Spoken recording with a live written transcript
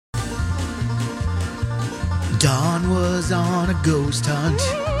Dawn was on a ghost hunt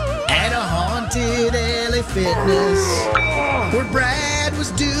at a haunted LA Fitness where Brad was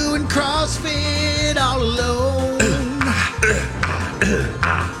doing CrossFit all alone.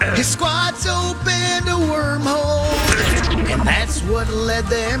 His squats opened a wormhole, and that's what led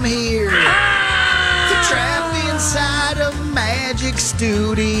them here. The trap inside a magic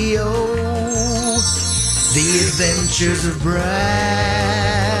studio. The Adventures of Bradley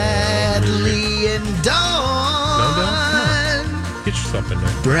and Dawn. Come on. Get yourself in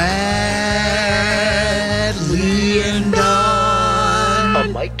there. Bradley and Dawn. A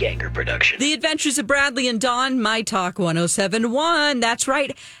Mike Ganger production. The Adventures of Bradley and Dawn, My Talk 107.1. That's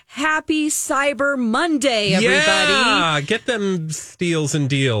right. Happy Cyber Monday, everybody. Yeah, get them steals and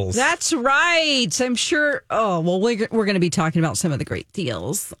deals. That's right. I'm sure. Oh, well, we're going to be talking about some of the great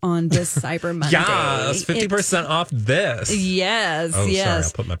deals on this Cyber Monday. Yes, 50% off this. Yes, Oh, yes. sorry,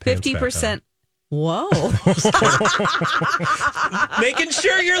 I'll put my pants 50%. back on. Whoa. Making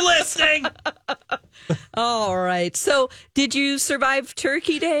sure you're listening. All right. So, did you survive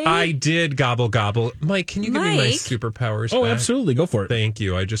Turkey Day? I did gobble gobble. Mike, can you give me my Mike? superpowers Oh, back? absolutely. Go for it. Thank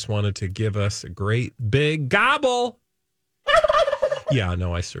you. I just wanted to give us a great big gobble. Yeah,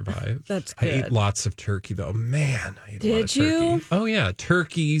 no, I survived. That's I ate good. lots of turkey, though. Man, I ate a lot of Did you? turkey. Oh, yeah.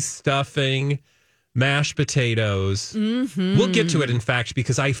 Turkey, stuffing, mashed potatoes. Mm-hmm. We'll get to it, in fact,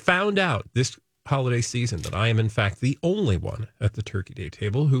 because I found out this holiday season that I am, in fact, the only one at the Turkey Day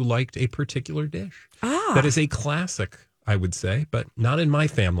table who liked a particular dish. That is a classic, I would say, but not in my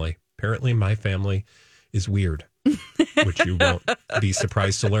family. Apparently, my family is weird, which you won't be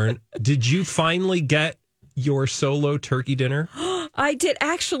surprised to learn. Did you finally get your solo turkey dinner? I did.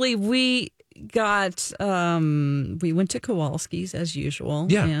 Actually, we got, we went to Kowalski's as usual.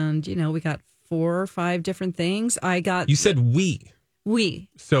 Yeah. And, we got 4 or 5 different things. You said we. We.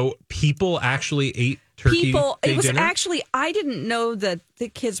 So people actually ate turkey day It was dinner? actually, I didn't know that the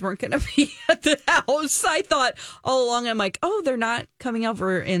kids weren't going to be at the house. I thought all along, I'm like, oh, they're not coming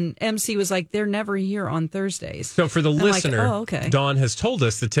over. And MC was like, they're never here on Thursdays. So for the I'm listener, like, oh, okay. Dawn has told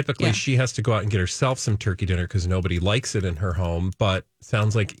us that typically Yeah. she has to go out and get herself some turkey dinner because nobody likes it in her home. But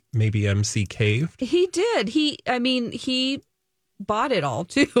sounds like maybe MC caved. He did. He bought it all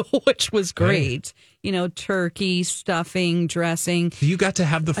too, which was great. Turkey, stuffing, dressing. You got to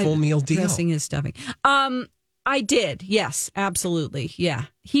have the full meal deal. Dressing is stuffing. I did. Yes, absolutely. Yeah.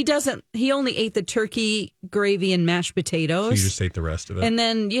 He only ate the turkey, gravy, and mashed potatoes. So you just ate the rest of it. And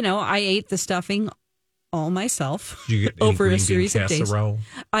then, I ate the stuffing all myself. Did you get any over green a series bean of days. casserole?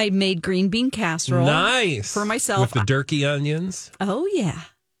 I made green bean casserole. Nice. For myself. With the turkey onions. Oh, yeah.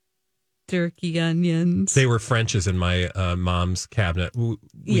 Turkey onions. They were French's in my mom's cabinet.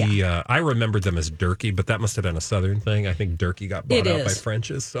 I remembered them as durkey, but that must have been a Southern thing. I think durkey got bought out by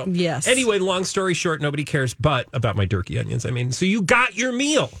French's. So yes. Anyway, long story short, nobody cares but about my turkey onions. So you got your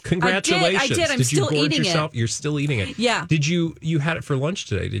meal. Congratulations. I did. I'm did still you gorge eating yourself? it. You're still eating it. Yeah. Did you had it for lunch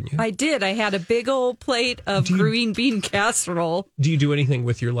today, didn't you? I did. I had a big old plate of green bean casserole. Do you do anything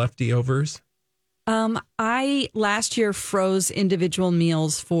with your leftovers? I last year froze individual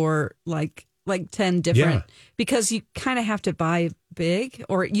meals for like 10 different, because you kind of have to buy big,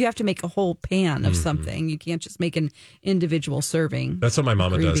 or you have to make a whole pan of something. You can't just make an individual serving. That's what my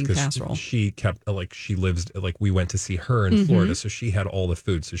mama green does, bean casserole. because she kept, she lives, we went to see her in Florida, so she had all the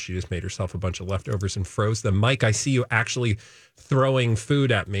food, so she just made herself a bunch of leftovers and froze them. Mike, I see you actually throwing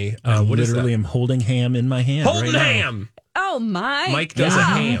food at me. I what is that? literally am holding ham in my hand. Holding right now. ham! Oh, my Mike does a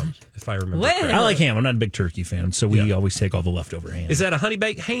ham, if I remember Well. correctly. I like ham. I'm not a big turkey fan, so we always take all the leftover ham. Is that a honey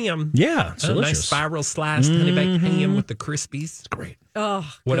baked ham? Yeah, it's A delicious. nice spiral sliced honey baked ham with the crispies. It's great. Oh,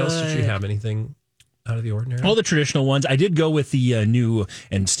 What else did you good. have? Anything out of the ordinary? All the traditional ones. I did go with the new,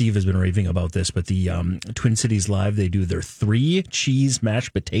 and Steve has been raving about this, but the Twin Cities Live, they do their 3 cheese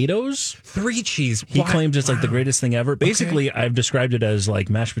mashed potatoes. 3 cheese. He What? claims it's like the Wow. greatest thing ever. Basically, I've described it as like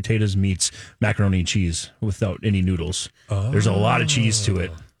mashed potatoes meets macaroni and cheese without any noodles. There's a lot of cheese to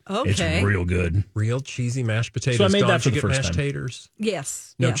it. Okay. It's real good. Real cheesy mashed potatoes. So I made Dawn, that for did you the get first mashed time. taters?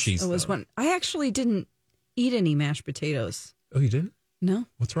 Yes. No yes, cheese, It was though. one. I actually didn't eat any mashed potatoes. Oh, you didn't? No.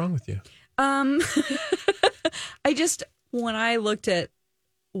 What's wrong with you? I just, when I looked at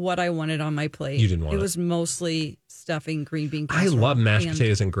what I wanted on my plate, You didn't want it. it. was mostly stuffing, green bean I casserole. love mashed and-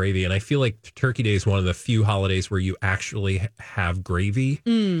 potatoes and gravy, and I feel like Turkey Day is one of the few holidays where you actually have gravy.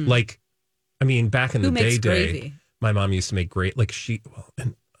 Back in Who the makes day, gravy? my mom used to make great,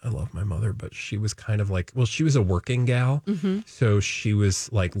 and I love my mother, but she was kind of she was a working gal. So she was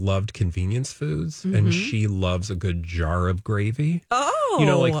loved convenience foods, and she loves a good jar of gravy. Oh.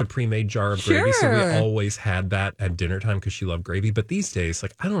 The pre-made jar of gravy. So we Sure. always had that at dinner time because she loved gravy. But these days,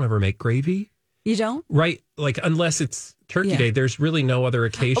 I don't ever make gravy. You don't? Right. Like, unless it's Turkey Yeah. Day, there's really no other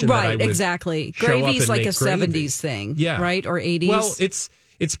occasion that I Right, would exactly. show up Gravy's and like a make gravy. 70s thing, Yeah. right? Or 80s. Well,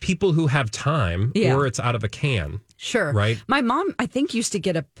 it's people who have time, Yeah. or it's out of a can. Sure. Right. My mom, I think, used to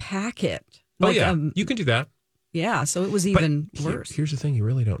get a packet. Oh, yeah. You can do that. Yeah, so it was But even worse. Here's the thing. You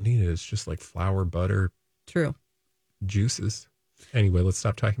really don't need it. It's just like flour, butter, True. juices. Anyway, let's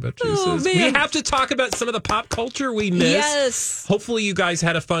stop talking about Oh, juices. man. We have to talk about some of the pop culture we missed. Yes. Hopefully you guys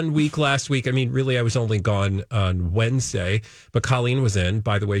had a fun week last week. I mean, really, I was only gone on Wednesday, but Colleen was in.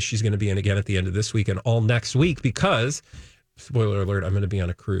 By the way, she's going to be in again at the end of this week and all next week because, spoiler alert, I'm going to be on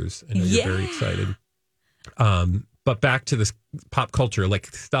a cruise. I know you're very excited. But back to this pop culture, like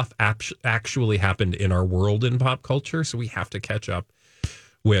stuff actually happened in our world in pop culture. So we have to catch up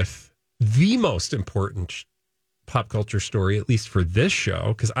with the most important pop culture story, at least for this show,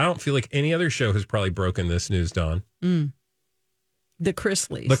 because I don't feel like any other show has probably broken this news, Dawn. The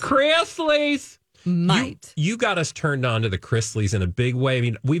Chrisleys. The Chrisleys might. You got us turned on to the Chrisleys in a big way. I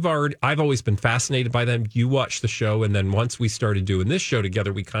mean, I've always been fascinated by them. You watched the show, and then once we started doing this show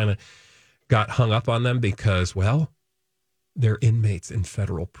together, we kind of got hung up on them because, well, they're inmates in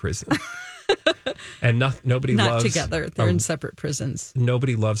federal prison. And nobody Not loves together. They're in separate prisons.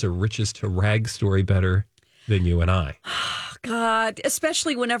 Nobody loves a riches to rags story better than you and I. God,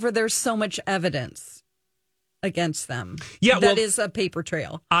 especially whenever there's so much evidence against them. Yeah, that is a paper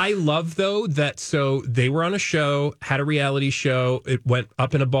trail. I love, though, that so they were on a show, had a reality show. It went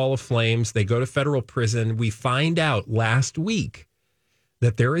up in a ball of flames. They go to federal prison. We find out last week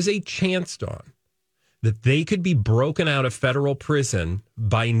that there is a chance, Dawn, that they could be broken out of federal prison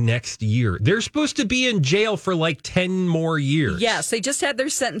by next year. They're supposed to be in jail for like 10 more years. Yes, they just had their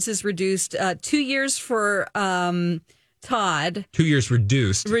sentences reduced. 2 years for Todd. 2 years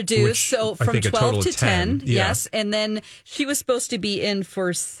reduced. So I from think 12 to 10. Yeah. Yes. And then she was supposed to be in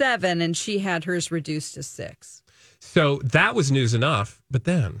for 7, and she had hers reduced to 6. So that was news enough. But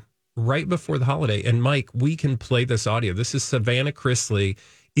then, right before the holiday, and Mike, we can play this audio. This is Savannah Chrisley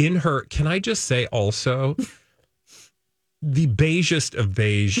in her, can I just say also, the beigest of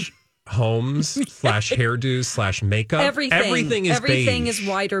beige homes / hairdos / makeup. Everything is Everything beige. is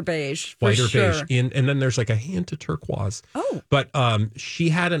whiter beige. For Whiter sure. beige. And then there's like a hint of turquoise. Oh. But she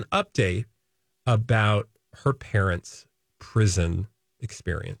had an update about her parents' prison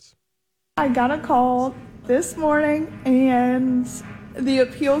experience. I got a call this morning and the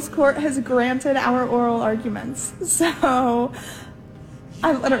appeals court has granted our oral arguments. So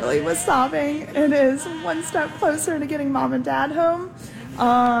I literally was sobbing. It is one step closer to getting mom and dad home.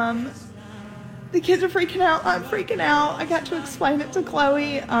 The kids are freaking out. I'm freaking out. I got to explain it to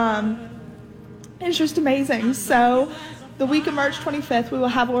Chloe. It's just amazing. So the week of March 25th, we will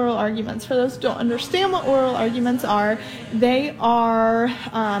have oral arguments. For those who don't understand what oral arguments are, they are,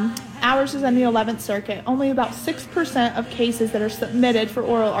 ours is in the 11th Circuit. Only about 6% of cases that are submitted for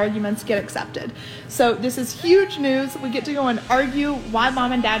oral arguments get accepted. So this is huge news. We get to go and argue why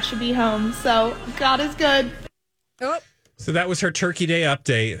mom and dad should be home. So God is good. Oh. So that was her Turkey Day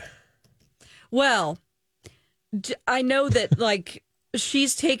update. Well, I know that, like,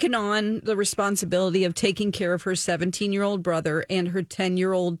 she's taken on the responsibility of taking care of her 17-year-old brother and her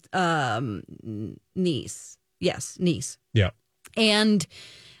 10-year-old niece. Yes, niece. Yeah. And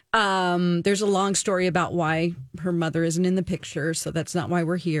there's a long story about why her mother isn't in the picture, so that's not why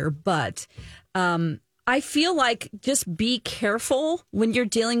we're here. But I feel like just be careful when you're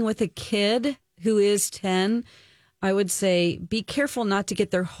dealing with a kid who is 10. I would say be careful not to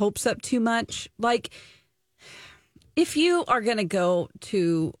get their hopes up too much. Like, if you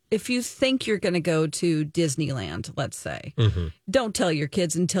think you're going to go to Disneyland, let's say, don't tell your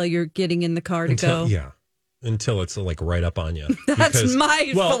kids until you're getting in the car to go. Yeah. Until it's like right up on you. That's my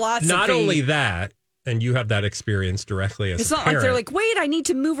philosophy. Not only that, and you have that experience directly as it's a not parent. like they're like, wait, I need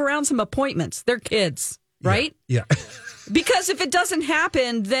to move around some appointments. They're kids, right? Yeah. Because if it doesn't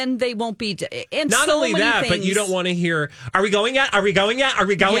happen, then they won't be. And not so only many that, things, but you don't want to hear, are we going yet? Are we going yet? Are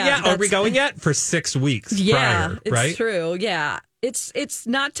we going Yeah, yet? Are we going yet? For 6 weeks prior, it's right? true. Yeah. It's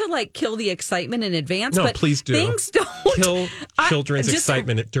not to like kill the excitement in advance, No, but please do. Things don't Kill children's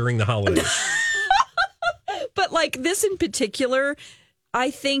excitement during the holidays. But like this in particular,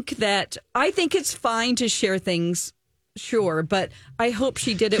 I think it's fine to share things, sure, but I hope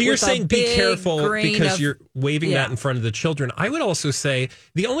she did it So you're with saying a be big careful grain because of, you're waving that in front of the children. I would also say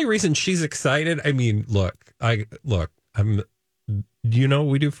the only reason she's excited, I mean, do you know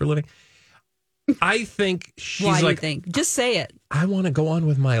what we do for a living? I think she's why like, do you think? Just say it. I want to go on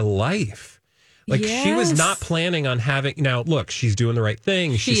with my life. Like, she was Yes. not planning on having. Now, look, she's doing the right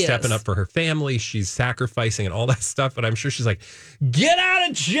thing. She's She stepping is. up for her family. She's sacrificing and all that stuff. But I'm sure she's like, get out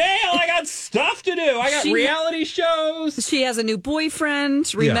of jail. I got stuff to do. I got reality shows. She has a new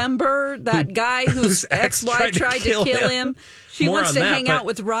boyfriend. Remember that guy whose ex-wife tried to kill him? She More wants on to that, hang out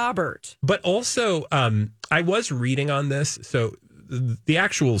with Robert. But also, I was reading on this. So the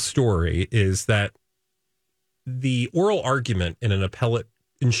actual story is that the oral argument in an appellate,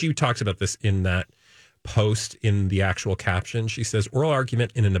 and she talks about this in that post in the actual caption. She says, oral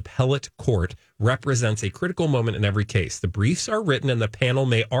argument in an appellate court represents a critical moment in every case. The briefs are written and the panel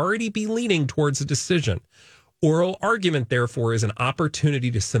may already be leaning towards a decision. Oral argument, therefore, is an opportunity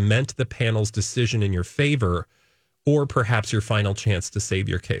to cement the panel's decision in your favor, or perhaps your final chance to save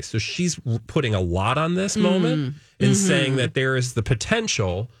your case. So she's putting a lot on this moment and saying that there is the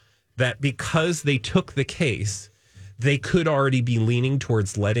potential that because they took the case, they could already be leaning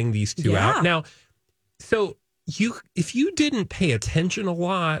towards letting these two out. Now, so if you didn't pay attention a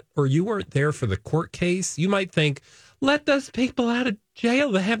lot or you weren't there for the court case, you might think, let those people out of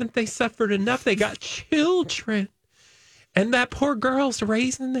jail. Haven't they suffered enough? They got children. And that poor girl's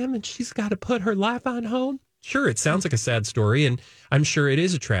raising them and she's got to put her life on hold. Sure, it sounds like a sad story, and I'm sure it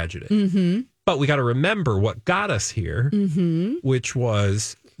is a tragedy. But we got to remember what got us here, which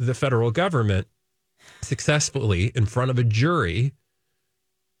was the federal government successfully, in front of a jury,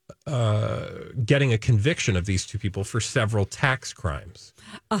 getting a conviction of these two people for several tax crimes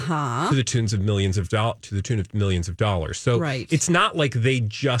to the tune of millions of dollars. So it's not like they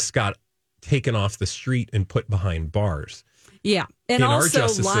just got taken off the street and put behind bars. Yeah. And in our also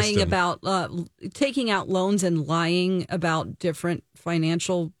justice lying system. about taking out loans and lying about different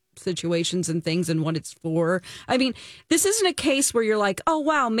financial situations and things and what it's for. I mean, this isn't a case where you're like, oh,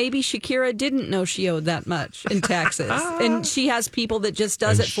 wow, maybe Shakira didn't know she owed that much in taxes. And she has people that just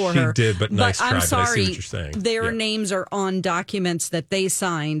does And it for she her. did, but nice try, I'm but I see sorry, what you're saying. their Yeah. names are on documents that they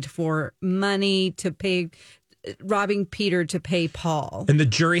signed for money to pay, robbing Peter to pay Paul. And the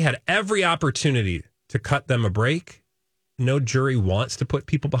jury had every opportunity to cut them a break. No jury wants to put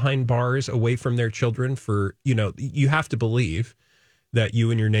people behind bars away from their children for, you have to believe that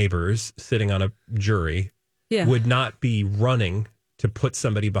you and your neighbors sitting on a jury would not be running to put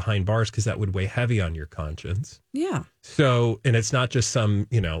somebody behind bars because that would weigh heavy on your conscience. Yeah. So, and it's not just some,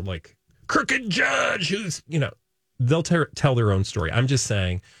 like crooked judge who's, they'll tell their own story. I'm just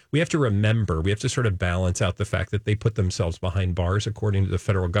saying we have to remember, we have to sort of balance out the fact that they put themselves behind bars according to the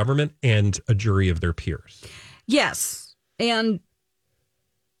federal government and a jury of their peers. Yes. And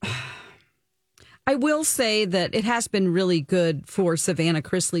I will say that it has been really good for Savannah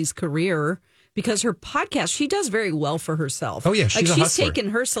Chrisley's career because her podcast, she does very well for herself. Oh, yeah. She's a hustler. taken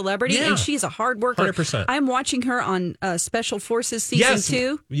her celebrity and she's a hard worker. 100%. I'm watching her on Special Forces season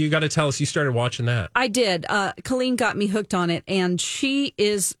 2. You got to tell us you started watching that. I did. Colleen got me hooked on it, and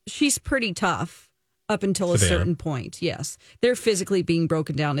she's pretty tough. Up until Savannah. a certain point, yes. They're physically being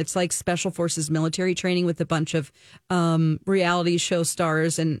broken down. It's like Special Forces military training with a bunch of reality show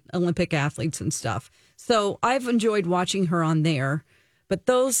stars and Olympic athletes and stuff. So I've enjoyed watching her on there. But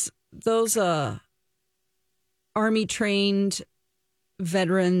those Army-trained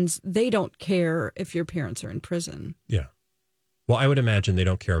veterans, they don't care if your parents are in prison. Yeah. Well, I would imagine they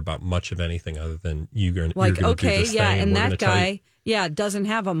don't care about much of anything other than you're going to do this thing, and we're that gonna tell you. guy... Yeah, doesn't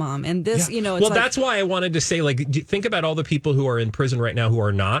have a mom. And this, Yeah. it's well, like, that's why I wanted to say, think about all the people who are in prison right now who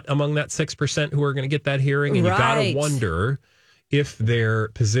are not among that 6% who are going to get that hearing. And you got to wonder if their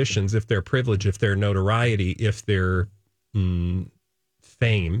positions, if their privilege, if their notoriety, if their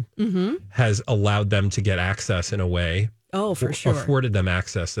fame has allowed them to get access in a way. Oh, for sure. Afforded them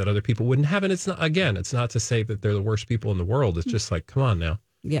access that other people wouldn't have. And it's not to say that they're the worst people in the world. It's just like, come on now.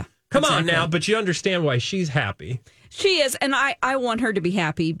 Yeah. Come on now. But you understand why she's happy. She is, and I want her to be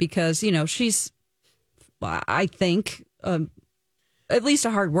happy because, she's, I think, at least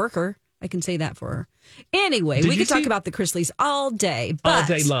a hard worker. I can say that for her. Anyway, we could talk about the Chrisleys all day. All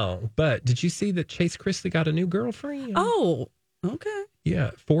day long. But did you see that Chase Chrisley got a new girlfriend? Oh, okay.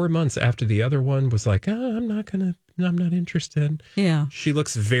 Yeah, 4 months after the other one was like, I'm not interested. Yeah. She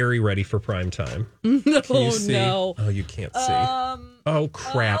looks very ready for prime time. No, Can you see? no. Oh, you can't see. Oh,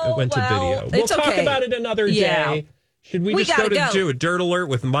 crap. It went to video. We'll it's talk okay. about it another day. Should we just do a dirt alert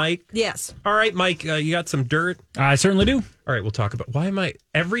with Mike? Yes. All right, Mike, you got some dirt? I certainly do. All right, we'll talk about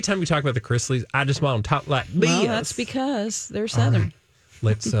every time we talk about the Chrisleys, I just want to talk like this. Well, that's because they're Southern. Right.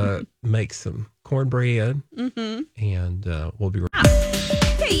 Let's make some cornbread, and we'll be right back.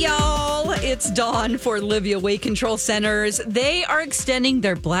 Hey, y'all. It's Dawn for Livia Weight Control Centers. They are extending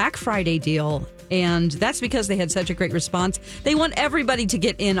their Black Friday deal And that's because they had such a great response. They want everybody to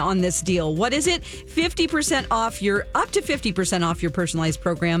get in on this deal. What is it? 50% off up to 50% off your personalized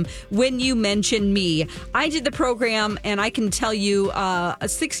program when you mention me. I did the program, and I can tell you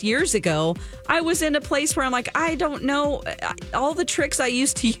 6 years ago, I was in a place where I'm like, I don't know. All the tricks I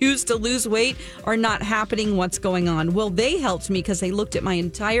used to use to lose weight are not happening. What's going on? Well, they helped me because they looked at my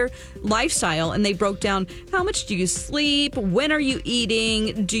entire lifestyle and they broke down how much do you sleep? When are you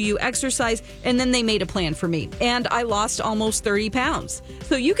eating? Do you exercise? And then they made a plan for me. And I lost almost 30 pounds.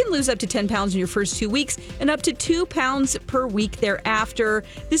 So you can lose up to 10 pounds in your first 2 weeks and up to 2 pounds per week thereafter.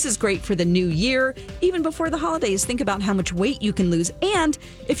 This is great for the new year. Even before the holidays, think about how much weight you can lose. And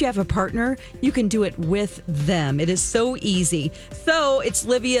if you have a partner, you can do it with them. It is so easy. So it's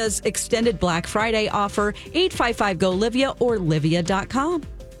Livia's extended Black Friday offer, 855-GO-LIVIA or livia.com.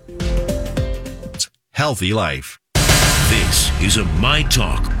 Healthy life. This is a My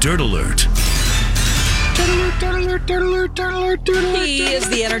Talk Dirt Alert. He is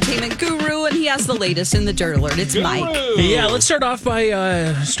the entertainment guru, and he has the latest in the Dirt Alert. It's Mike. Yeah, let's start off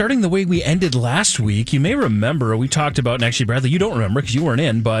by starting the way we ended last week. You may remember we talked about, and actually, Bradley, you don't remember because you weren't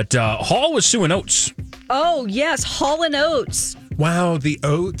in, but Hall was suing Oates. Oh, yes, Hall & Oates. Wow, the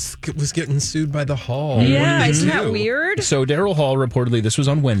Oates was getting sued by the Hall. Yeah, isn't that weird? So Daryl Hall reportedly, this was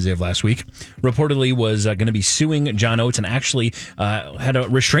on Wednesday of last week, reportedly was going to be suing John Oates and actually had a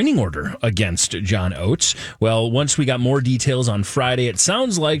restraining order against John Oates. Well, once we got more details on Friday, it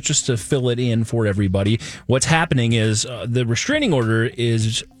sounds like, just to fill it in for everybody, what's happening is the restraining order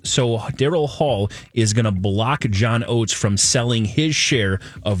is so Daryl Hall is going to block John Oates from selling his share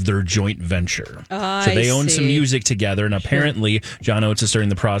of their joint venture. So they own some music together, and apparently John Oates is starting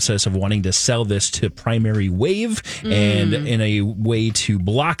the process of wanting to sell this to Primary Wave, and in a way to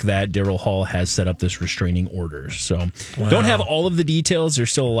block that, Daryl Hall has set up this restraining order. So don't have all of the details.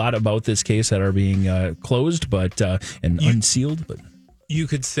 There's still a lot about this case that are being closed, but and unsealed, but. You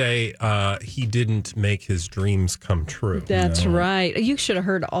could say he didn't make his dreams come true. That's right. You should have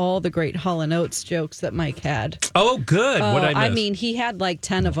heard all the great Hall & Oates jokes that Mike had. Oh, good. What I mean, he had like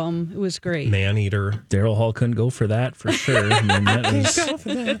 10 of them. It was great. Man-eater. Daryl Hall couldn't go for that, for sure. I mean, that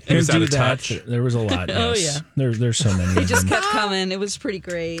was, he was out of touch. There was a lot. Oh, yes. There's so many. They just kept coming. It was pretty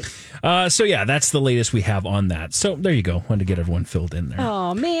great. So, yeah, that's the latest we have on that. So, there you go. Wanted to get everyone filled in there.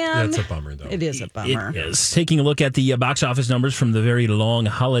 Oh, man. That's a bummer, though. It is a bummer. It is. Taking a look at the box office numbers from the very long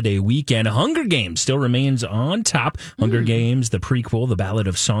holiday weekend, Hunger Games still remains on top. Hunger Games, the prequel, The Ballad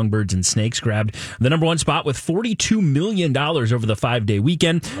of Songbirds and Snakes, grabbed the number one spot with $42 million over the 5-day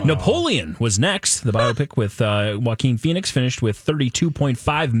weekend. Napoleon was next. The biopic with Joaquin Phoenix finished with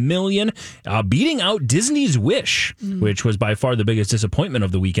 $32.5 million, beating out Disney's Wish, which was by far the biggest disappointment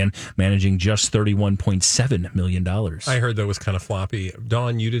of the weekend, managing just $31.7 million. I heard that was kind of floppy.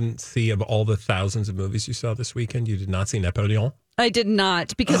 Dawn, you didn't see, of all the thousands of movies you saw this weekend, you did not see Napoleon? I did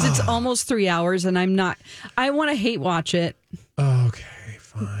not, because it's almost 3 hours and I want to hate watch it. Okay,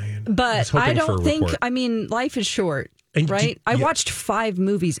 fine. But I don't think, I mean, life is short, right? I watched 5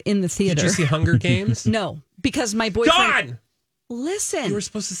 movies in the theater. Did you see Hunger Games? No, because my boyfriend... Dawn! Listen. You were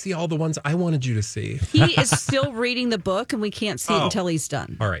supposed to see all the ones I wanted you to see. He is still reading the book and we can't see it until he's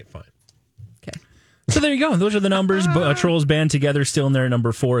done. All right, fine. Okay. So there you go. Those are the numbers. Trolls Band Together still in there at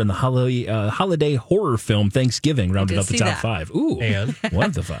number 4 in the holiday horror film Thanksgiving, rounded up the top 5. Ooh, and one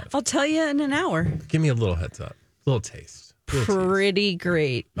of the 5. I'll tell you in an hour. Give me a little heads up, a little taste. Pretty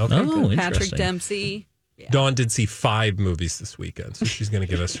great. Okay, good. Patrick Dempsey. Yeah. Dawn did see 5 movies this weekend, so she's going to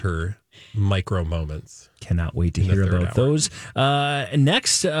give us her micro moments. Cannot wait to hear about those.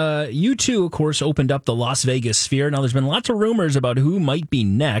 Next, U2, of course, opened up the Las Vegas Sphere. Now, there's been lots of rumors about who might be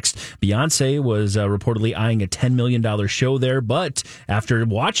next. Beyonce was reportedly eyeing a $10 million show there, but after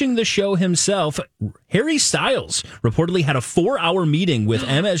watching the show himself, Harry Styles reportedly had a 4-hour meeting with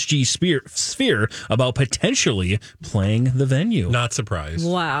MSG Sphere about potentially playing the venue. Not surprised.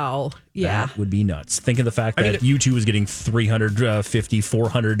 Wow. Yeah. That would be nuts. Think of the fact that U2 was getting $350,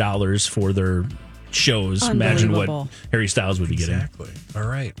 $400 for their shows. Imagine what Harry Styles would be getting. Exactly. All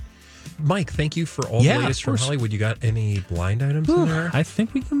right. Mike, thank you for all the latest from Hollywood. You got any blind items in there? I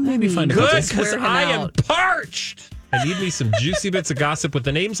think we can maybe find a couple. couple. Good, because I am parched. I need me some juicy bits of gossip with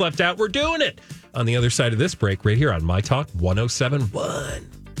the names left out. We're doing it on the other side of this break right here on My Talk 107.1.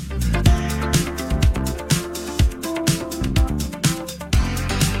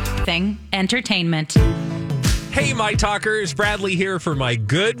 Entertainment. Hey, My Talkers, Bradley here for my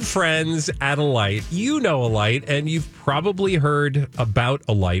good friends at Alight. You know Alight, and you've probably heard about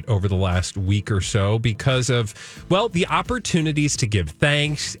Alight over the last week or so because of, well, the opportunities to give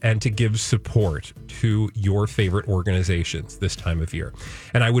thanks and to give support to your favorite organizations this time of year.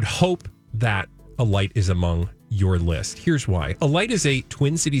 And I would hope that Alight is among your list. Here's why. Alight is a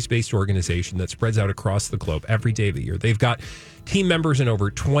Twin Cities-based organization that spreads out across the globe every day of the year. They've got team members in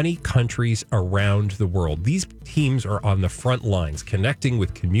over 20 countries around the world. These teams are on the front lines, connecting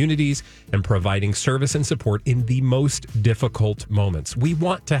with communities and providing service and support in the most difficult moments. We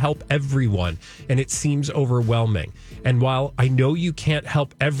want to help everyone, and it seems overwhelming. And while I know you can't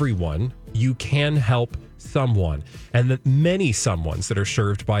help everyone, you can help someone, and the many someones that are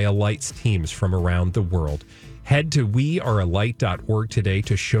served by Alight's teams from around the world. Head to wearealight.org today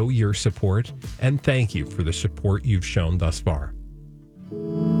to show your support, and thank you for the support you've shown thus far.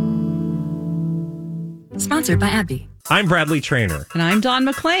 Sponsored by AbbVie. I'm Bradley Trainer. And I'm Dawn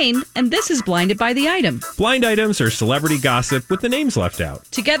McClain, and this is Blinded by the Item. Blind items are celebrity gossip with the names left out.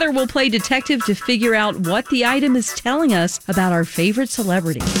 Together, we'll play detective to figure out what the item is telling us about our favorite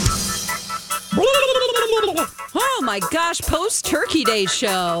celebrity. Oh my gosh, post-Turkey Day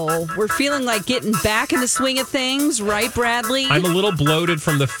show. We're feeling like getting back in the swing of things, right, Bradley? I'm a little bloated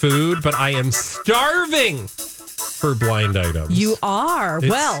from the food, but I am starving for blind items. You are.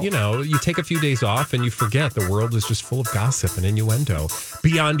 It's, you take a few days off and you forget the world is just full of gossip and innuendo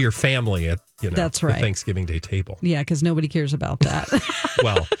beyond your family at That's the right. Thanksgiving Day table. Yeah, because nobody cares about that.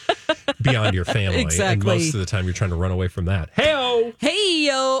 Well, beyond your family. Exactly. And most of the time you're trying to run away from that. Hey-o!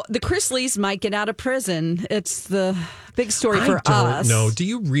 Hey-yo, the Chrisleys might get out of prison. It's the big story for us. I don't know. Do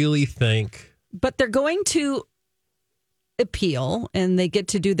you really think? But they're going to appeal, and they get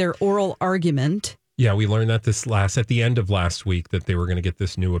to do their oral argument. Yeah, we learned that at the end of last week that they were going to get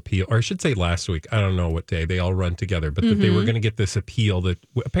this new appeal, or I should say last week. I don't know what day. They all run together, but that they were going to get this appeal that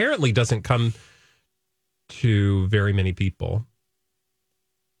apparently doesn't come to very many people.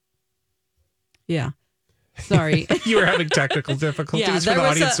 Yeah. Sorry. You were having technical difficulties for the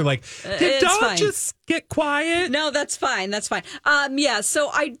audience. They're like, don't just get quiet. No, that's fine. That's fine. So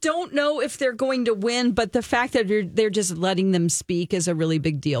I don't know if they're going to win, but the fact that they're just letting them speak is a really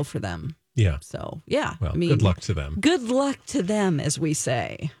big deal for them. Yeah. So, yeah. Well, good luck to them. Good luck to them, as we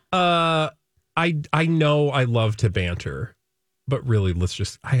say. I know I love to banter, but really,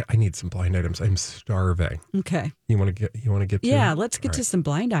 I need some blind items. I'm starving. Okay. You want to get to Yeah, it? let's get to some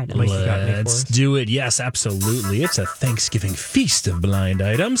blind items. Like you got any for Let's us? do it. Yes, absolutely. It's a Thanksgiving feast of blind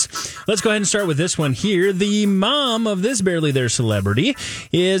items. Let's go ahead and start with this one here. The mom of this Barely There celebrity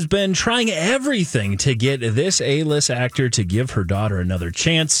has been trying everything to get this A-list actor to give her daughter another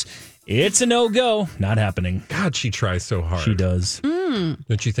chance. It's a no-go. Not happening. God, she tries so hard. She does.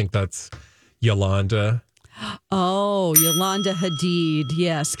 Don't you think that's Yolanda Oh, Yolanda Hadid.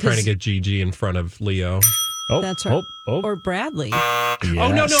 Yes. trying to get Gigi in front of Leo? Oh, That's right. Oh. Or Bradley. Yes.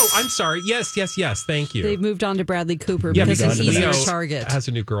 Oh, no. I'm sorry. Yes. Thank you. They've moved on to Bradley Cooper Yeah, because because he's Leo their target. has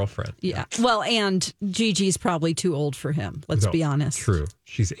a new girlfriend. Yeah. Well, and Gigi's probably too old for him. Let's be honest. True.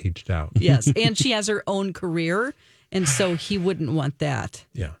 She's aged out. Yes. And she has her own career. And so he wouldn't want that.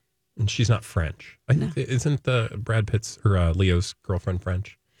 Yeah. And she's not French. I think isn't the Brad Pitt's or Leo's girlfriend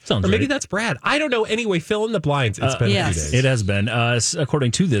French? Sounds or maybe right. that's Brad. I don't know. Anyway, fill in the blinds. It's been a few days. It has been.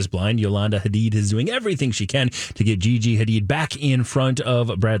 According to this blind, Yolanda Hadid is doing everything she can to get Gigi Hadid back in front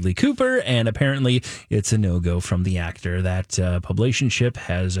of Bradley Cooper, and apparently it's a no-go from the actor. That publicationship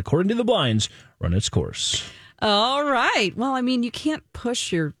has, according to the blinds, run its course. All right. Well, I mean, you can't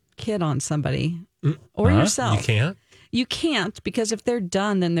push your kid on somebody or yourself. You can't? You can't, because if they're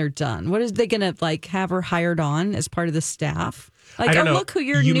done, then they're done. What is they going to have her hired on as part of the staff? I don't know. Look who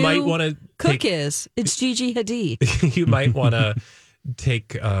your You new might wanna cook is. It's Gigi Hadid. You might want to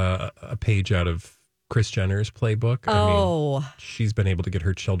take a page out of Kris Jenner's playbook. I mean, she's been able to get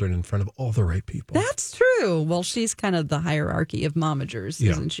her children in front of all the right people. That's true. Well, she's kind of the hierarchy of momagers,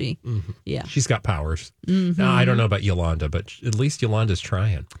 isn't she? Mm-hmm. Yeah. She's got powers. Mm-hmm. Now, I don't know about Yolanda, but at least Yolanda's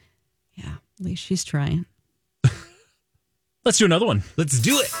trying. Yeah, at least she's trying. Let's do another one. Let's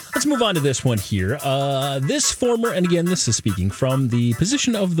do it. Let's move on to this one here. This former, and again, this is speaking from the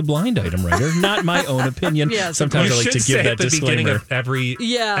position of the blind item writer, not my own opinion. Yes, Sometimes I like to say give that at the beginning disclaimer. of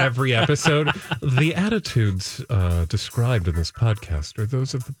every episode, the attitudes described in this podcast are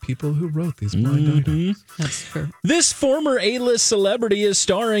those of the people who wrote these blind items. That's true. This former A-list celebrity is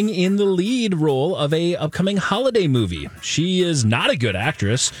starring in the lead role of a upcoming holiday movie. She is not a good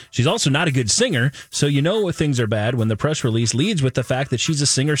actress. She's also not a good singer. So you know things are bad when the press release leads with the fact that she's a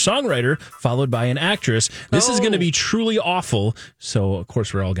singer-songwriter followed by an actress. This is going to be truly awful. So, of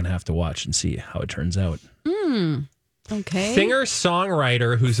course, we're all going to have to watch and see how it turns out. Okay.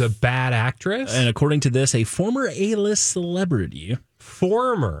 Singer-songwriter who's a bad actress? And according to this, a former A-list celebrity.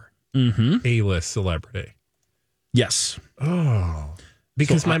 Former A-list celebrity. Yes. Oh.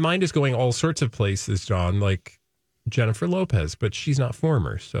 Because my mind is going all sorts of places, John. Like, Jennifer Lopez, but she's not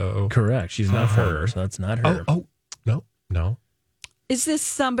former, so Correct. She's not her. her, so that's not her. No. Is this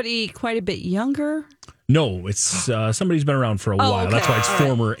somebody quite a bit younger? No, it's somebody's been around for a while. okay. That's why it's All right.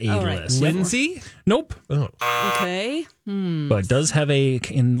 former All right. A-list. Lindsay? Nope. Oh. Okay. But does have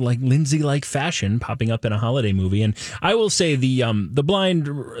in like Lindsay-like fashion popping up in a holiday movie. And I will say the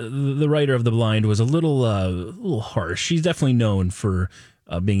writer of The Blind was a little harsh. She's definitely known for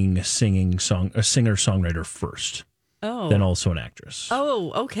being a singer-songwriter first, then also an actress.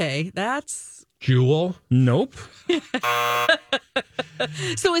 Oh, okay. That's Jewel? Nope.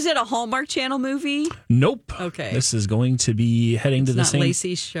 so. Is it a Hallmark Channel movie? Nope. Okay. This is going to be heading to the Not same.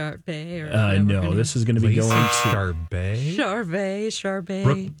 Lacey Charvet or whatever No, her this name is going to be Lacey going to. Charvet? Charvet.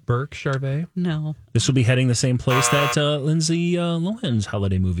 Brooke Burke Charvet? No. This will be heading the same place that Lindsay Lohan's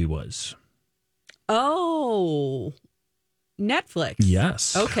holiday movie was. Oh, Netflix.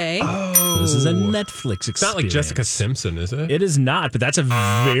 Yes. Okay. So this is a Netflix experience. It's not like Jessica Simpson, is it? It is not, but that's a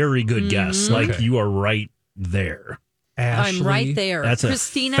very good guess. Like you are right there. Ashley? I'm right there. That's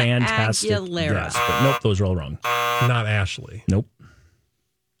Christina a fantastic Aguilera. guess, but nope, those are all wrong. Not Ashley. Nope.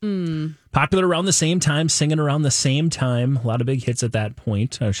 Popular around the same time, singing around the same time. A lot of big hits at that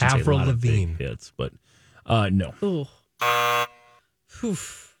point. I should say a Avril lot of Lavigne. big hits, but no. Ooh.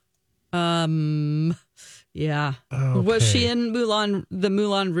 Oof. Yeah. Was she in the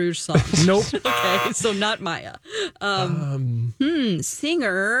Moulin Rouge song? Nope. Okay, so not Maya.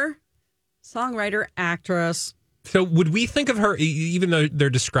 Singer, songwriter, actress. So would we think of her, even though they're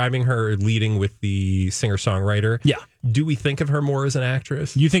describing her leading with the singer-songwriter? Yeah. Do we think of her more as an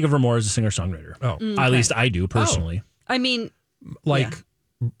actress? You think of her more as a singer-songwriter. Oh. At least I do, personally. I mean, Like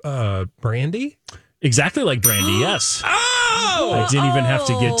Brandy? Exactly like Brandy, yes. Oh! I didn't even have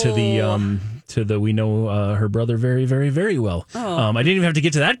to get to the we know her brother very, very, very well. I didn't even have to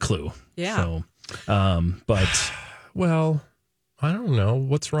get to that clue. Yeah. So, but Well, I don't know.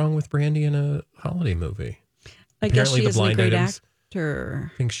 What's wrong with Brandy in a holiday movie? I guess Apparently she the isn't a blind great items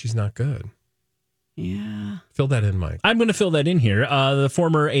actor. think she's not good. Yeah. Fill that in, Mike. I'm going to fill that in here. The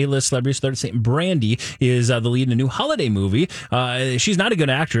former A-list celebrity started saying Brandy is the lead in a new holiday movie. She's not a good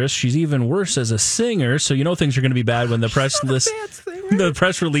actress. She's even worse as a singer. So you know things are going to be bad when the press list. The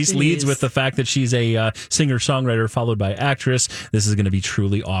press release leads with the fact that she's a singer-songwriter followed by actress. This is going to be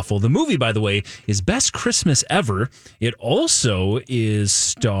truly awful. The movie, by the way, is Best Christmas Ever. It also is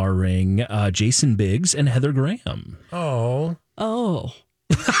starring Jason Biggs and Heather Graham. Oh.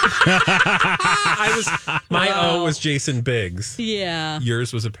 My O was Jason Biggs. Yeah.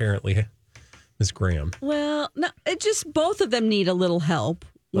 Yours was apparently Miss Graham. Well, no, it just both of them need a little help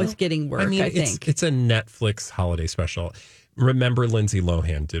with getting work, I think. It's a Netflix holiday special. Remember, Lindsay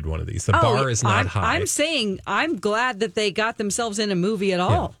Lohan did one of these. The bar is not high. I'm saying I'm glad that they got themselves in a movie at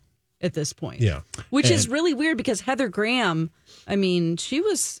all at this point. Yeah. Which is really weird because Heather Graham, I mean, she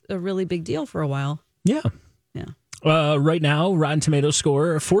was a really big deal for a while. Yeah. Yeah. Right now, Rotten Tomatoes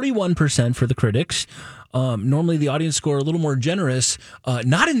score 41% for the critics. Normally, the audience score a little more generous.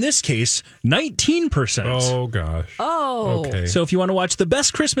 Not in this case, 19%. Oh, gosh. Oh. Okay. So if you want to watch the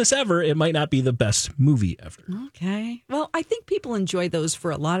best Christmas ever, it might not be the best movie ever. Okay. Well, I think people enjoy those for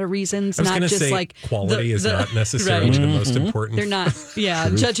a lot of reasons. I was not going to just say like quality is not necessarily right. the most important. They're not,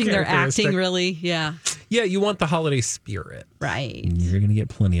 judging their characteristic. acting, really. Yeah. Yeah, you want the holiday spirit. Right. You're going to get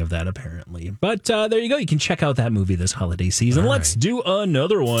plenty of that, apparently. But there you go. You can check out that movie this holiday season. Let's do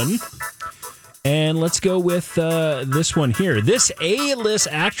another one. And let's go with this one here. This A-list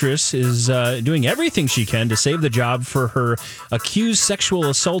actress is doing everything she can to save the job for her accused sexual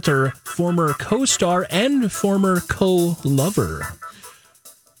assaulter, former co-star and former co-lover.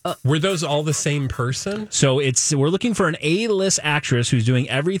 Were those all the same person? So we're looking for an A-list actress who's doing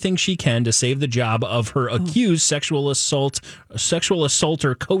everything she can to save the job of her accused sexual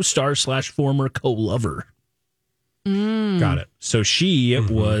assaulter, co-star / former co-lover. Got it. So she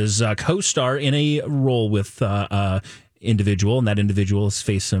was a co-star in a role with individual, and that individual has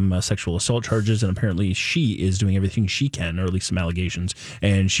faced some sexual assault charges, and apparently she is doing everything she can, or at least some allegations,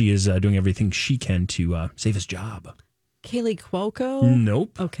 and she is doing everything she can to save his job. Kaylee Cuoco?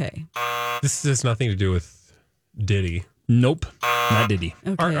 Nope. Okay. This has nothing to do with Diddy. Nope. Not Diddy.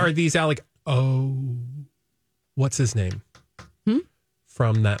 Okay. Are these what's his name?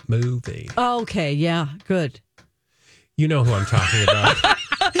 From that movie. Okay. Yeah. Good. You know who I'm talking about.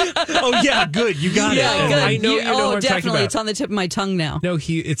 Oh, yeah. Good. You got Yeah. it. Good. I know you know who I'm talking definitely. about. It's on the tip of my tongue now. No,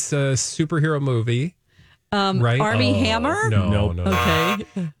 it's a superhero movie. Right? Army Hammer? No, Nope. no. Okay.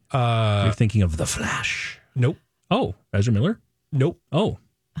 You're thinking of The Flash. Nope. Oh, Ezra Miller? Nope. Oh.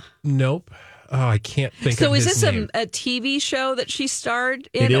 Nope. I can't think So of is his this name. a TV show that she starred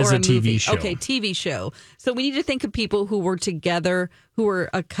in? It is or a TV movie? show. Okay, TV show. So we need to think of people who were together, who were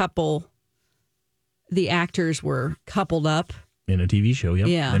a couple. The actors were coupled up. In a TV show, yep.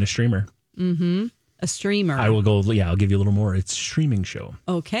 Yeah. And a streamer. A streamer. I will go, I'll give you a little more. It's a streaming show.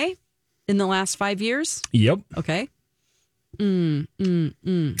 Okay. In the last 5 years? Yep. Okay. I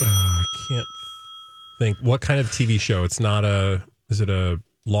can't think. What kind of TV show? It's not a. Is it a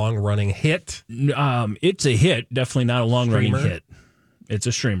long-running hit? It's a hit. Definitely not a long-running Streamer? hit. It's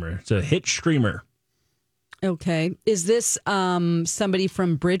a streamer. It's a hit streamer. Okay. Is this somebody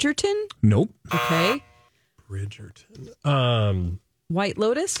from Bridgerton? Nope. Okay. Bridgerton. White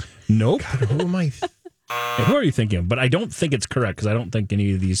Lotus? Nope. Who am I? Who are you thinking of? But I don't think it's correct because I don't think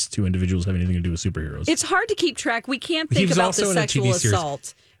any of these two individuals have anything to do with superheroes. It's hard to keep track. We can't He think was about also the in a sexual TV series.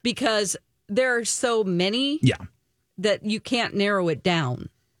 assault because there are so many yeah. that you can't narrow it down.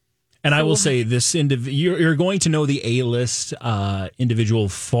 And I will say this: you're going to know the A-list individual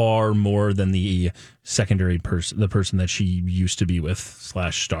far more than the secondary person, the person that she used to be with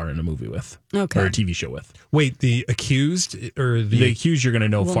 / star in a movie with, Okay. or a TV show with. Wait, the accused or The accused, you're going to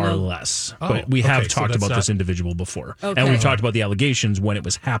know We'll far know. less. Oh, but we have okay, so talked that's about not- this individual before, Okay. and we've talked about the allegations when it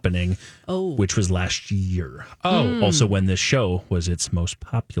was happening, Oh. which was last year. Oh. Also when this show was its most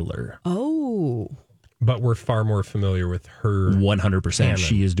popular. Oh. But we're far more familiar with her. 100%. Canon.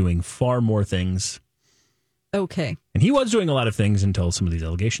 She is doing far more things. Okay. And he was doing a lot of things until some of these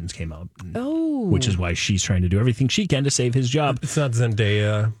allegations came out, Oh. which is why she's trying to do everything she can to save his job. It's not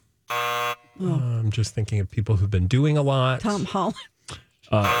Zendaya. I'm just thinking of people who've been doing a lot. Tom Holland.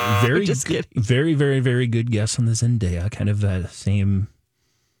 Very, just good, kidding. very, very, very good guess on the Zendaya. Kind of that same.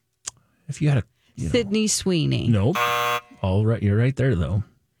 If you had a. Sydney Sweeney. Nope. All right. You're right there, though.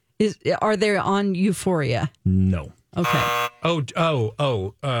 Are they on Euphoria? No. Okay.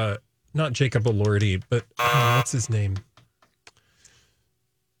 Not Jacob Elordi, but what's his name?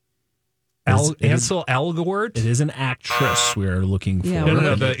 Ansel Elgort? It is an actress we are looking for. Yeah,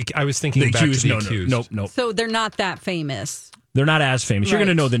 No. I was thinking back to the accused. Nope. So they're not that famous. They're not as famous. You're Right.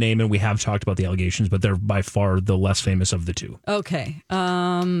 going to know the name, and we have talked about the allegations, but they're by far the less famous of the two. Okay.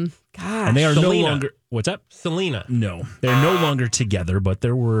 Gosh. And they are Selena. no longer. What's up? Selena. No, they're no longer together, but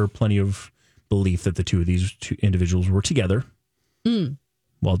there were plenty of belief that the two of these two individuals were together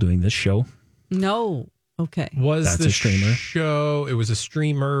while doing this show. No. Okay. Was That's the a streamer. show? It was a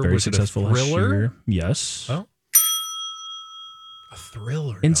streamer. Very was successful it a last thriller? year. Yes. Oh. A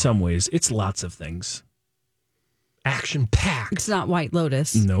thriller. In no. some ways, it's lots of things. Action packed. It's not White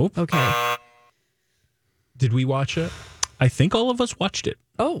Lotus. Nope. Okay. Did we watch it? I think all of us watched it.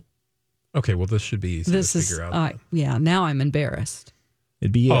 Oh, Okay, well, this should be easy this to is. figure out. Yeah. Now I'm embarrassed.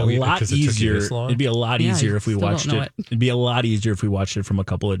 It'd be Oh, a yeah, lot 'cause it took you easier. this long? It'd be a lot Yeah, easier I if we still don't watched know it. it. It'd be a lot easier if we watched it from a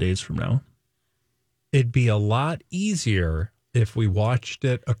couple of days from now. It'd be a lot easier if we watched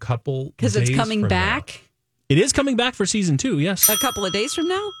it a couple Because it's days coming from back It is coming back for season 2, yes. a couple of days from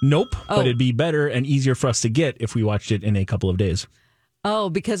now. Nope, Oh. but it'd be better and easier for us to get if we watched it in a couple of days. Oh,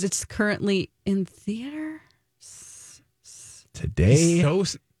 because it's currently in theater. Today now.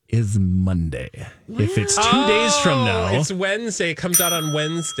 is Monday. If it's 2 days from now, It's Wednesday. It comes out on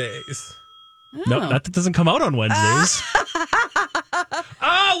Wednesdays. no, that doesn't come out on Wednesdays.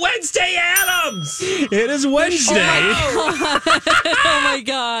 Oh, Wednesday Addams! It is Wednesday. Oh my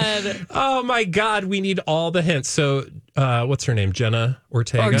god. Oh my God, we need all the hints. So, what's her name? Jenna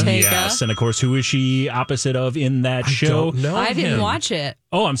Ortega? Ortega. Yes, and of course, who is she opposite of in that show? Don't know I didn't him. watch it.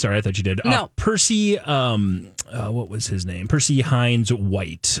 Oh, I'm sorry. I thought you did. No. Percy, what was his name? Percy Hines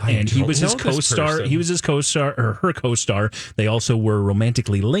White. I And he don't was his know this co-star. person. He was his co-star, or her co-star. They also were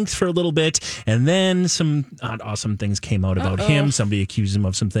romantically linked for a little bit. And then some awesome things came out about him. Somebody accused him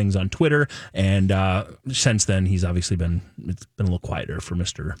of some things on Twitter. And since then, he's obviously it's been a little quieter for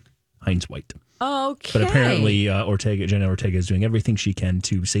Mr. Hines White. Okay. But apparently, Jenna Ortega is doing everything she can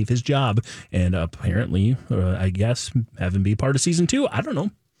to save his job, and apparently, I guess, have him be part of season 2. I don't know.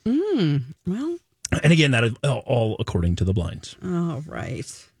 Well, And again, that is all according to the blinds. all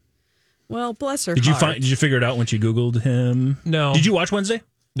right. Well, bless her Did you heart. Did you figure it out once you Googled him? No. Did you watch Wednesday?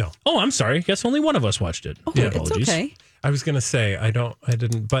 No. Oh, I'm sorry. I guess only one of us watched it. Oh, My it's apologies. okay. I was going to say, I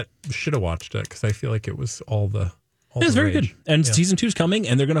didn't, but should have watched it because I feel like it was all the. It was very good. And Yeah. season 2's coming,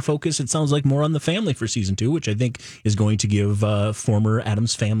 and they're going to focus, it sounds like, more on the family for season 2, which I think is going to give former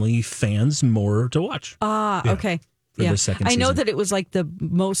Addams Family fans more to watch. Okay. For the second I know season. that it was like the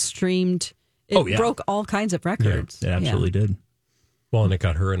most streamed. It Oh, yeah. broke all kinds of records. It absolutely did. Well, and it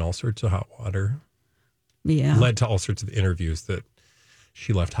got her in all sorts of hot water. Yeah. Led to all sorts of interviews that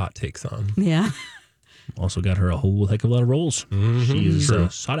she left hot takes on. Yeah. Also got her a whole heck of a lot of roles. She's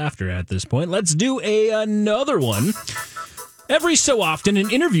sought after at this point. Let's do another one. Every so often, an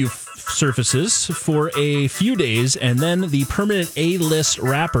interview surfaces for a few days, and then the permanent A-list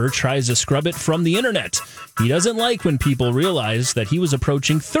rapper tries to scrub it from the internet. He doesn't like when people realize that he was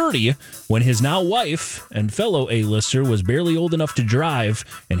approaching 30 when his now wife and fellow A-lister was barely old enough to drive,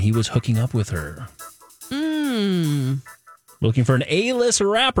 and he was hooking up with her. Looking for an A-list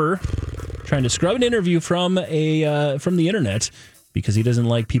rapper trying to scrub an interview from the internet because he doesn't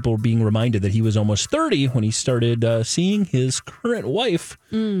like people being reminded that he was almost 30 when he started seeing his current wife,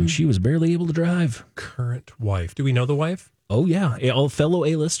 and she was barely able to drive. Current wife. Do we know the wife? Oh, yeah. A fellow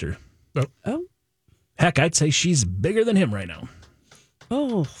A-lister. Oh. Heck, I'd say she's bigger than him right now.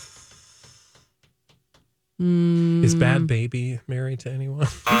 Oh. Is Bad Baby married to anyone?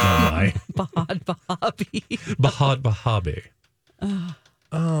 Oh, my. Bahad Bahabi. Bahad Bahabi.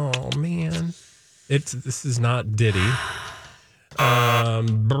 Oh, man. This is not Diddy.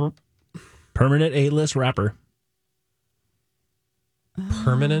 Permanent A-list rapper.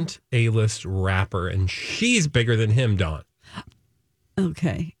 Permanent A-list rapper, and she's bigger than him, Dawn.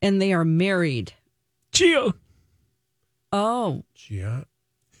 Okay. And they are married. Gio. Oh. Gia.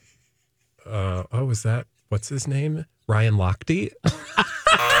 Is that, what's his name? Ryan Lochte? Ryan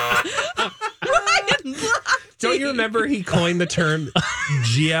Lochte. Don't you remember he coined the term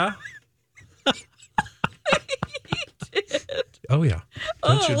Gia? Oh, yeah.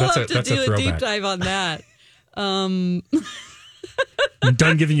 We'll have to do a throwback. deep dive on that. I'm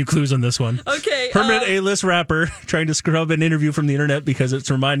done giving you clues on this one. Okay. Permanent A-list rapper trying to scrub an interview from the internet because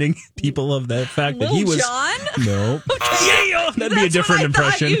it's reminding people of the fact that he was... John? No. Yeah, that'd be a different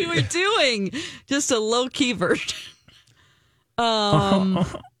impression. That's what I thought you were doing. Just a low-key version.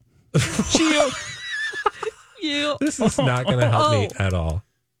 You. This is not going to help me at all.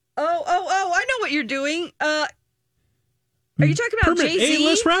 Oh, I know what you're doing. Are you talking about Permanent Jay-Z?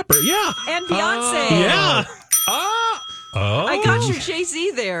 A-list rapper, yeah. And Beyonce. Yeah. I got your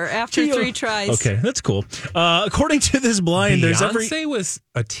Jay-Z there after 3 tries. Okay, that's cool. According to this blind, Beyonce was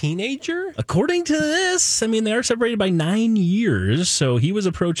a teenager? According to this, I mean, they are separated by 9 years, so he was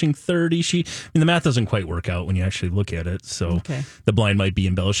approaching 30. The math doesn't quite work out when you actually look at it, so the blind might be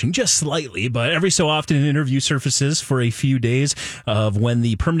embellishing just slightly, but every so often an interview surfaces for a few days of when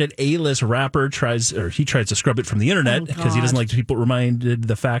the permanent A-list rapper tries to scrub it from the internet because he doesn't like people reminded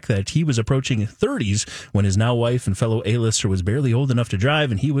the fact that he was approaching 30s when his now wife and fellow A-lister was barely old enough to drive,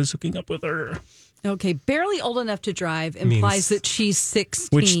 and he was hooking up with her. Okay, barely old enough to drive implies that she's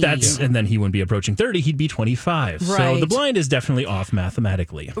 16. And then he wouldn't be approaching 30, he'd be 25. Right. So the blind is definitely off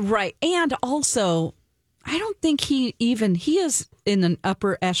mathematically. Right. And also, I don't think he is in an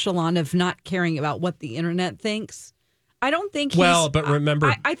upper echelon of not caring about what the internet thinks. I don't think but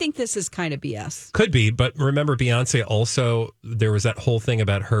remember... I think this is kind of BS. Could be, but remember Beyonce also, there was that whole thing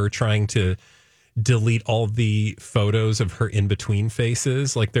about her trying to delete all the photos of her in-between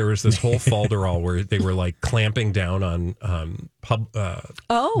faces. Like there was this whole folderol where they were like clamping down on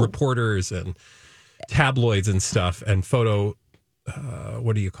reporters and tabloids and stuff and photo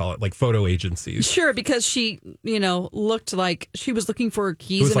what do you call it? Like photo agencies. Sure, because she, looked like she was looking for her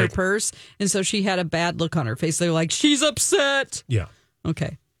keys in her purse, and so she had a bad look on her face. They were like, she's upset. Yeah.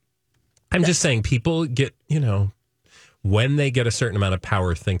 Okay. I'm just saying people get, when they get a certain amount of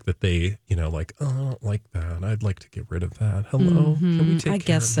power, think that they, I don't like that. I'd like to get rid of that. Hello, can we take? I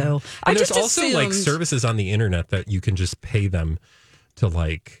guess so. And there's also like services on the internet that you can just pay them to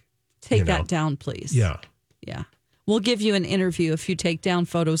take that down, please. Yeah, yeah. We'll give you an interview if you take down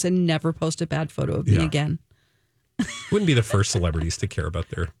photos and never post a bad photo of me again. Wouldn't be the first celebrities to care about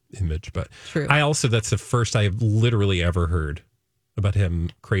their image, but true. That's the first I've literally ever heard about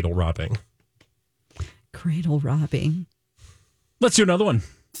him cradle robbing. Cradle robbing. Let's do another one.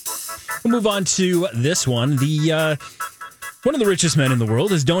 We'll move on to this one. One of the richest men in the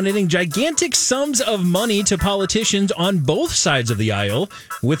world is donating gigantic sums of money to politicians on both sides of the aisle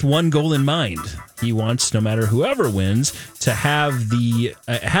with one goal in mind. He wants, no matter whoever wins, to have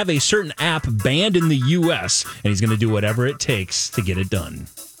a certain app banned in the U.S., and he's going to do whatever it takes to get it done.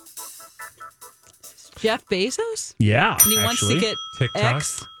 Jeff Bezos? Yeah, and he wants to get TikTok?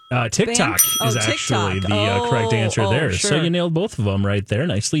 X. TikTok is actually the correct answer there. Sure. So you nailed both of them right there.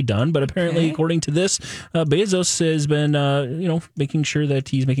 Nicely done. But apparently, according to this, Bezos has been, making sure that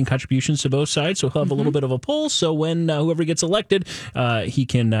he's making contributions to both sides. So he'll have a little bit of a pull. So when whoever gets elected, he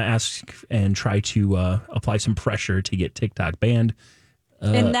can ask and try to apply some pressure to get TikTok banned.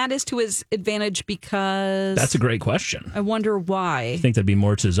 And that is to his advantage because... That's a great question. I wonder why. I think that'd be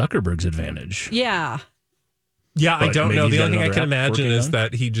more to Zuckerberg's advantage. Yeah. Yeah, I don't know. The only thing I can imagine is on?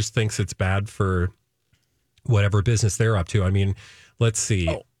 that he just thinks it's bad for whatever business they're up to. I mean, let's see.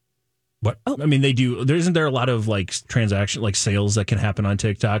 What? I mean, they do. Isn't there a lot of like transaction, like sales that can happen on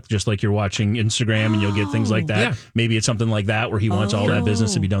TikTok, just like you're watching Instagram and you'll get things like that. Yeah. Maybe it's something like that where he wants all that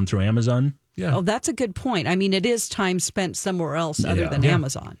business to be done through Amazon. Yeah. Oh, that's a good point. I mean, it is time spent somewhere else other than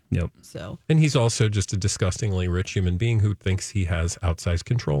Amazon. Yep. So, And he's also just a disgustingly rich human being who thinks he has outsized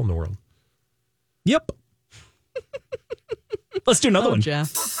control in the world. Yep. Let's do another one.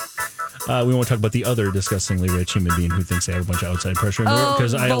 Jeff. We won't talk about the other disgustingly rich human being who thinks they have a bunch of outside pressure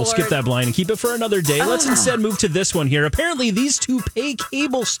because I'll Lord. skip that blind and keep it for another day. Let's instead move to this one here. Apparently, these two pay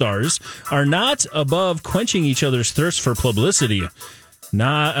cable stars are not above quenching each other's thirst for publicity.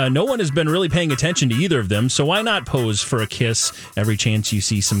 No one has been really paying attention to either of them, so why not pose for a kiss every chance you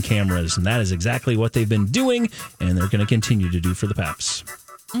see some cameras? And that is exactly what they've been doing, and they're going to continue to do for the Paps.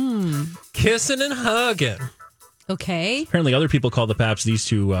 Kissing and hugging. Okay. Apparently, other people call the Paps. These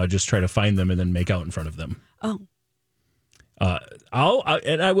two just try to find them and then make out in front of them. Oh.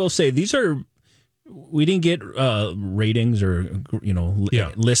 I will say these are. We didn't get ratings or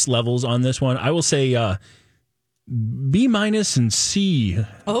list levels on this one. I will say B- and C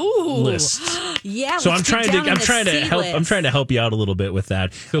lists. Yeah. So let's I'm get down on the trying to C help. list. I'm trying to help you out a little bit with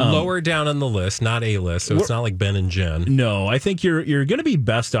that. So lower down on the list, not A list. So it's not like Ben and Jen. No, I think you're going to be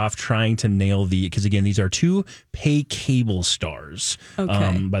best off trying to nail because again, these are two pay cable stars.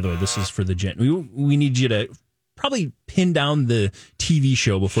 Okay. By the way, this is for the Jen. We need you to probably pin down the TV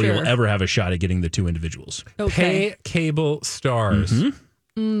show before Sure. you'll ever have a shot at getting the two individuals. Okay. Pay cable stars.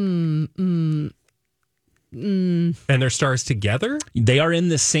 And they're stars together? They are in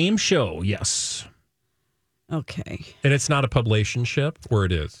the same show. Yes. Okay. And it's not a publicationship, or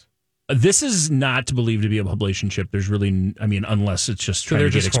it is? This is not believed to be a publicationship. There's really, unless it's just trying they're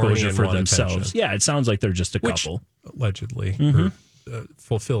to get just horny exposure and for want themselves. attention. Yeah, it sounds like they're just a Which couple. allegedly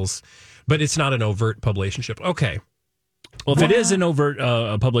fulfills. But it's not an overt publicationship. Okay. Well, if it is an overt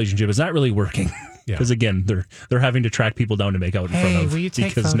publicationship, it's not really working. Yeah. Because again, they're having to track people down to make out in front of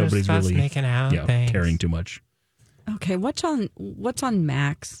because nobody's really making out? caring too much. Okay. What's on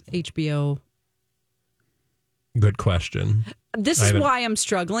Max, HBO? Good question. This is why I'm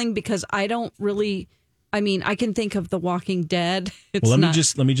struggling because I don't really. I mean, I can think of The Walking Dead. It's Well, let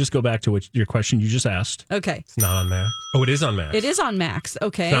not, me just go back to your question you just asked. Okay. It's not on Max. Oh, it is on Max. It is on Max.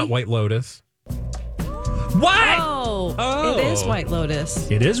 Okay. It's not White Lotus. What? Oh, it is White Lotus.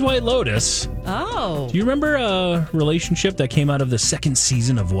 It is White Lotus. Oh. Do you remember a relationship that came out of the second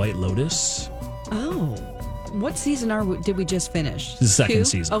season of White Lotus? Oh. What season did we just finish? The second 2?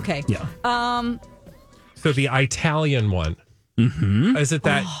 season. Okay. Yeah. So the Italian one. Mm-hmm. Is it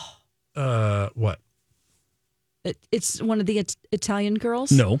that? What? It's one of the Italian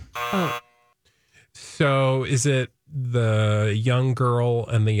girls? No. Oh. So is it the young girl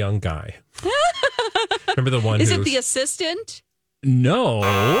and the young guy? Remember the one? Is it the assistant?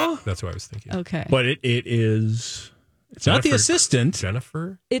 No. That's what I was thinking. Okay. But it is. It's not the assistant.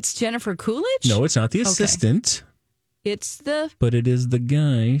 Jennifer. It's Jennifer Coolidge? No, it's not the assistant. It's the But it is the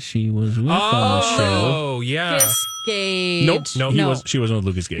guy she was with on the show. Oh, yeah. Kiss Gage. Nope. She wasn't with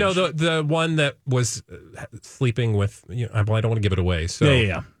Lucas Gage. No, the one that was sleeping with. Well, I don't want to give it away. So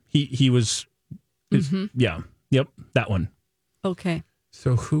Yeah. He was. Yeah. Yep. That one. Okay.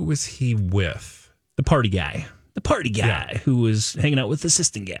 So who was he with? The party guy. Who was hanging out with the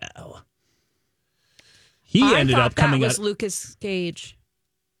assistant gal. He ended up coming that out. was Lucas Gage.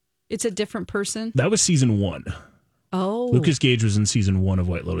 It's a different person. That was season 1. Oh. Lucas Gage was in season 1 of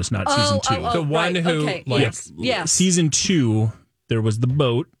White Lotus, not season 2. The one right. who, Okay. like- Yes. Season 2, there was the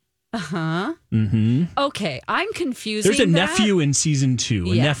boat. Uh-huh. Mm-hmm. Okay. I'm confusing There's a that. nephew in season 2.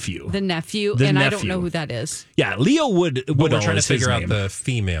 Yeah, A nephew. The nephew. The and I don't nephew. know who that is. Yeah, Leo Wood. But we're trying to is his figure out name. the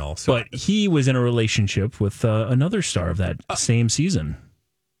female. So But he was in a relationship with another star of that same season.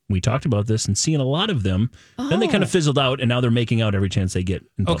 We talked about this and seeing a lot of them. Then they kind of fizzled out, and now they're making out every chance they get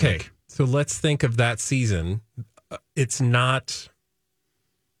in public. okay, so let's think of that season. It's not.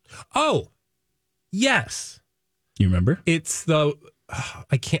 Oh, yes, You remember? it's the.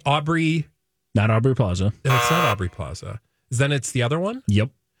 I can't. Aubrey. Not Aubrey Plaza. No, it's not Aubrey Plaza. Then it's the other one. Yep.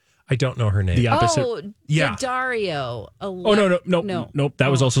 I don't know her name. The opposite. Oh, Yeah. Dario. Oh, no. Nope.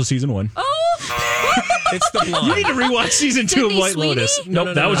 That was also season 1. Oh, It's the blonde. You need to rewatch season 2 of Sydney White Sweeney? Lotus. No, Nope,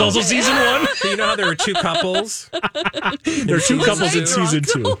 no, that no, was no. also season 1. So you know how there were two couples? There are 2 couples in season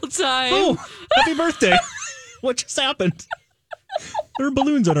 2. whole time. Oh, happy birthday. What just happened? There were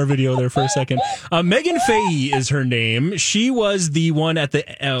balloons on our video there for a second. Megan Fahey is her name. She was the one at the...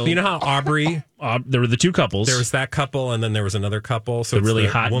 So you know how Aubrey, there were the 2 couples. there was that couple and then there was another couple. So The it's really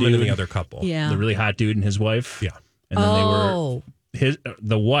the hot woman dude. and the other couple. Yeah. the really hot dude and his wife. Yeah. And then they were... Oh.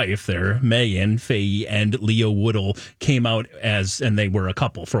 the wife there, Megan Fahey, and Leo Woodle came out and they were a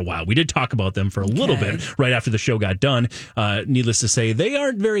couple for a while. We did talk about them for a little bit right after the show got done. Needless to say, they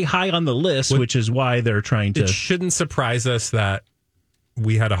aren't very high on the list, which is why they're trying to. It shouldn't surprise us that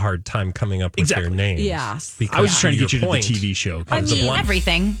we had a hard time coming up with their names. Yes. Because I was just trying to get you to the point, TV show.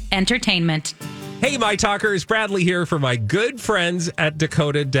 Everything entertainment. Hey, my talkers, Bradley here for my good friends at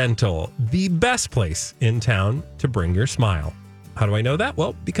Dakota Dental, the best place in town to bring your smile. How do I know that?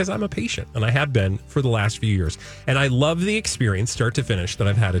 Well, because I'm a patient, and I have been for the last few years. And I love the experience, start to finish, that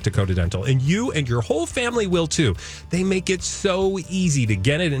I've had at Dakota Dental. And you and your whole family will, too. They make it so easy to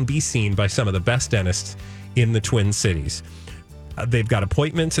get it and be seen by some of the best dentists in the Twin Cities. They've got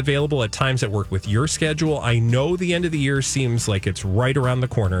appointments available at times that work with your schedule. I know the end of the year seems like it's right around the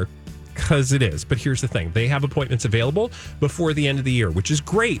corner, because it is. But here's the thing. They have appointments available before the end of the year, which is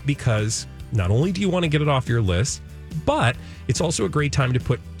great because not only do you want to get it off your list, but it's also a great time to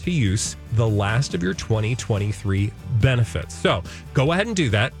put to use the last of your 2023 benefits. So go ahead and do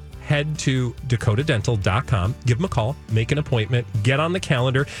that. Head to dakotadental.com, give them a call, make an appointment, get on the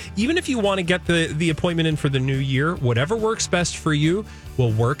calendar. Even if you want to get the appointment in for the new year, whatever works best for you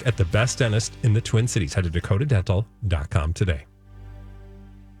will work at the best dentist in the Twin Cities. Head to dakotadental.com today.